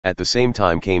At the same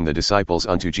time came the disciples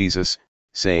unto Jesus,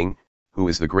 saying, Who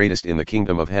is the greatest in the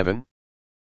kingdom of heaven?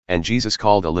 And Jesus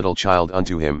called a little child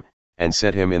unto him, and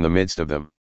set him in the midst of them.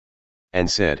 And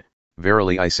said,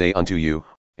 Verily I say unto you,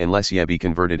 unless ye be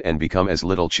converted and become as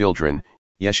little children,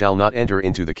 ye shall not enter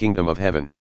into the kingdom of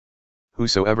heaven.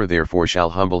 Whosoever therefore shall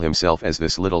humble himself as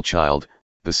this little child,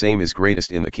 the same is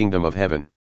greatest in the kingdom of heaven.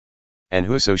 And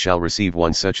whoso shall receive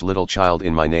one such little child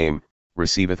in my name,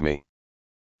 receiveth me.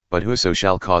 But whoso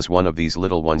shall cause one of these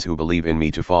little ones who believe in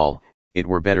me to fall, it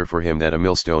were better for him that a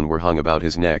millstone were hung about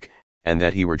his neck, and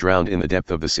that he were drowned in the depth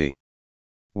of the sea.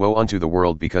 Woe unto the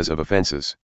world because of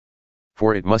offenses!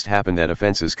 For it must happen that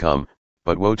offenses come,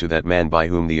 but woe to that man by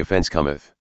whom the offense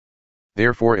cometh.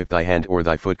 Therefore if thy hand or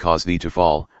thy foot cause thee to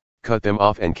fall, cut them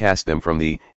off and cast them from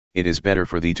thee. It is better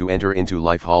for thee to enter into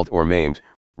life halt or maimed,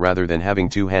 rather than having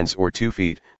 2 hands or 2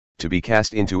 feet, to be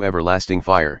cast into everlasting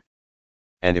fire.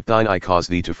 And if thine eye cause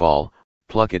thee to fall,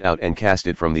 pluck it out and cast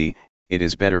it from thee. It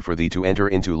is better for thee to enter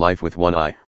into life with 1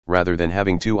 eye, rather than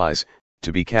having 2 eyes,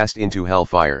 to be cast into hell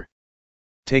fire.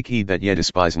 Take heed that ye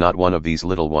despise not one of these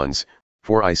little ones,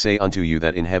 for I say unto you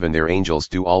that in heaven their angels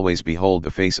do always behold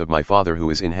the face of my Father who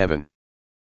is in heaven.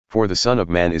 For the Son of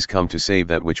Man is come to save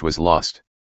that which was lost.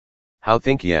 How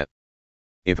think ye?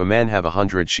 If a man have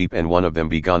 100 sheep and one of them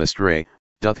be gone astray,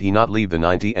 doth he not leave the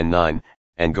 99,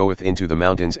 and goeth into the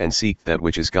mountains and seek that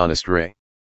which is gone astray?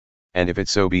 And if it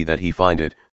so be that he find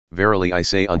it, verily I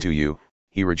say unto you,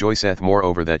 he rejoiceth more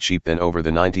over that sheep than over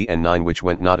the 99 which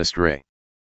went not astray.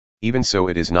 Even so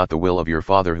it is not the will of your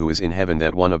Father who is in heaven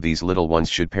that one of these little ones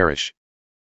should perish.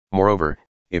 Moreover,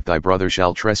 if thy brother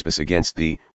shall trespass against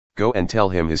thee, go and tell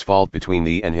him his fault between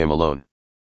thee and him alone.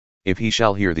 If he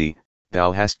shall hear thee,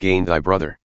 thou hast gained thy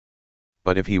brother.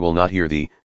 But if he will not hear thee,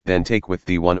 then take with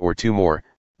thee 1 or 2 more,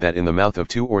 that in the mouth of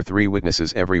 2 or 3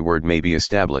 witnesses every word may be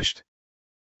established.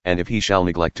 And if he shall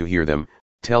neglect to hear them,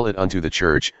 tell it unto the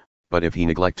church. But if he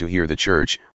neglect to hear the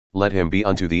church, let him be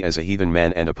unto thee as a heathen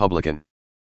man and a publican.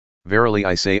 Verily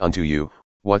I say unto you,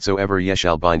 whatsoever ye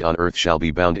shall bind on earth shall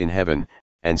be bound in heaven,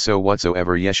 and so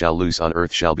whatsoever ye shall loose on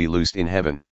earth shall be loosed in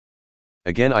heaven.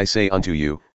 Again I say unto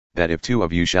you, that if 2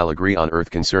 of you shall agree on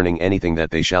earth concerning anything that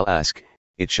they shall ask,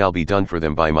 it shall be done for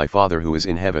them by my Father who is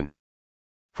in heaven.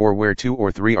 For where 2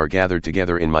 or 3 are gathered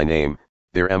together in my name,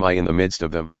 there am I in the midst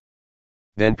of them.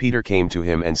 Then Peter came to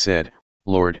him and said,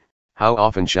 Lord, how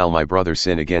often shall my brother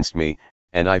sin against me,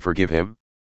 and I forgive him?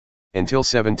 Until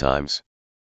 7 times.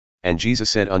 And Jesus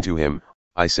said unto him,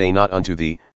 I say not unto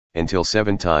thee, until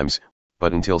 7 times,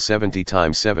 but until 70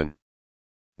 times 7.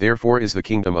 Therefore is the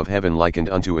kingdom of heaven likened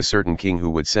unto a certain king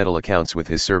who would settle accounts with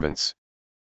his servants.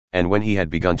 And when he had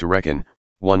begun to reckon,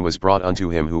 one was brought unto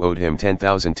him who owed him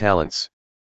 10,000 talents.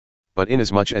 But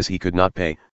inasmuch as he could not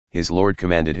pay, his Lord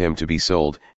commanded him to be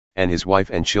sold, and his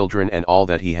wife and children and all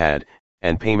that he had,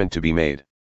 and payment to be made.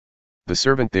 The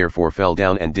servant therefore fell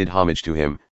down and did homage to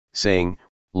him, saying,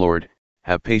 Lord,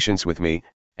 have patience with me,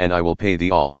 and I will pay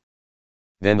thee all.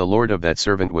 Then the Lord of that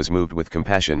servant was moved with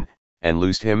compassion, and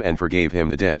loosed him and forgave him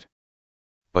the debt.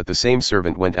 But the same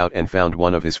servant went out and found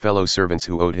one of his fellow servants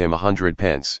who owed him 100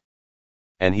 pence.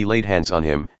 And he laid hands on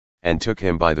him, and took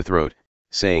him by the throat,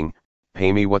 saying,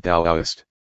 Pay me what thou owest.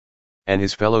 And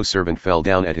his fellow servant fell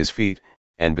down at his feet,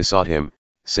 and besought him,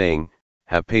 saying,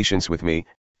 Have patience with me,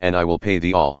 and I will pay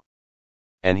thee all.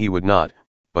 And he would not,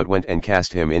 but went and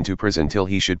cast him into prison till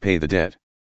he should pay the debt.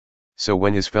 So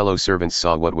when his fellow servants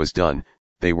saw what was done,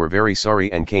 they were very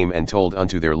sorry and came and told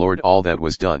unto their Lord all that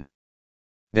was done.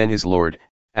 Then his Lord,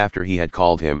 after he had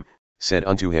called him, said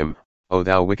unto him, O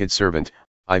thou wicked servant,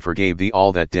 I forgave thee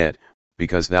all that debt,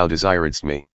 because thou desiredst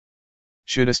me.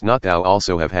 Shouldest not thou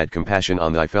also have had compassion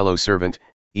on thy fellow servant,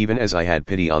 even as I had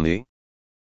pity on thee?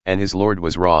 And his Lord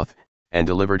was wroth, and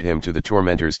delivered him to the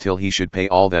tormentors till he should pay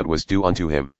all that was due unto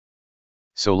him.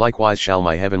 So likewise shall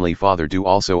my heavenly Father do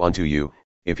also unto you,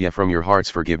 if ye from your hearts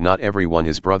forgive not every one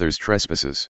his brother's trespasses.